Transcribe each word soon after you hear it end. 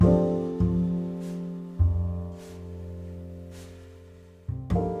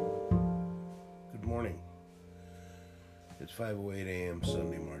It's 5:08 a.m.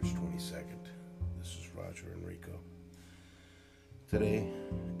 Sunday, March 22nd. This is Roger Enrico. Today,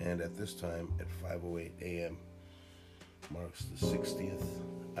 and at this time, at 5:08 a.m., marks the 60th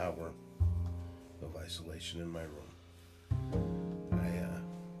hour of isolation in my room.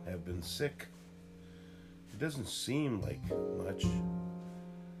 I have been sick. It doesn't seem like much.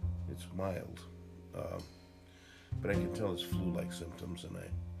 It's mild. But I can tell it's flu-like symptoms, and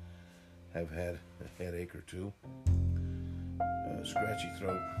I have had a headache or two, scratchy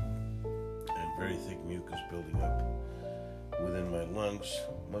throat, and very thick mucus building up within my lungs,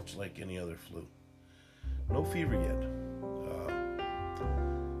 much like any other flu. No fever yet.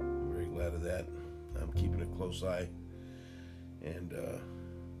 I'm very glad of that. I'm keeping a close eye, and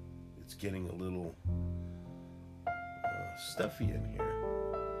it's getting a little stuffy in here.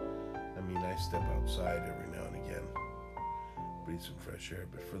 I mean, I step outside every now and again, breathe some fresh air,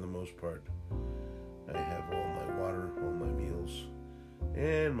 but for the most part, I have all my water, all my meals,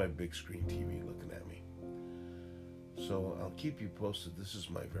 and my big screen TV looking at me. So I'll keep you posted. This is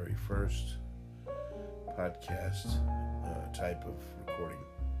my very first podcast type of recording.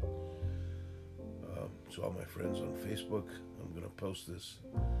 So all my friends on Facebook, I'm going to post this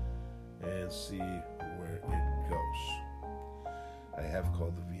and see where it goes. I have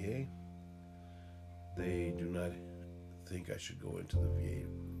called the VA. They do not think I should go into the VA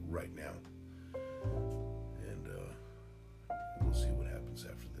right now. And we'll see what happens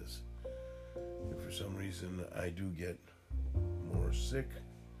after this. If for some reason I do get more sick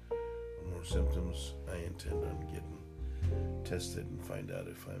or more symptoms, I intend on getting tested and find out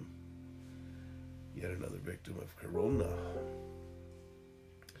if I'm yet another victim of corona.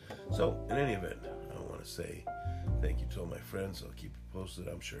 So, in any event, I want to say thank you to all my friends. I'll keep you posted.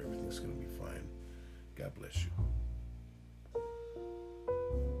 I'm sure everything's going to be fine. God bless you.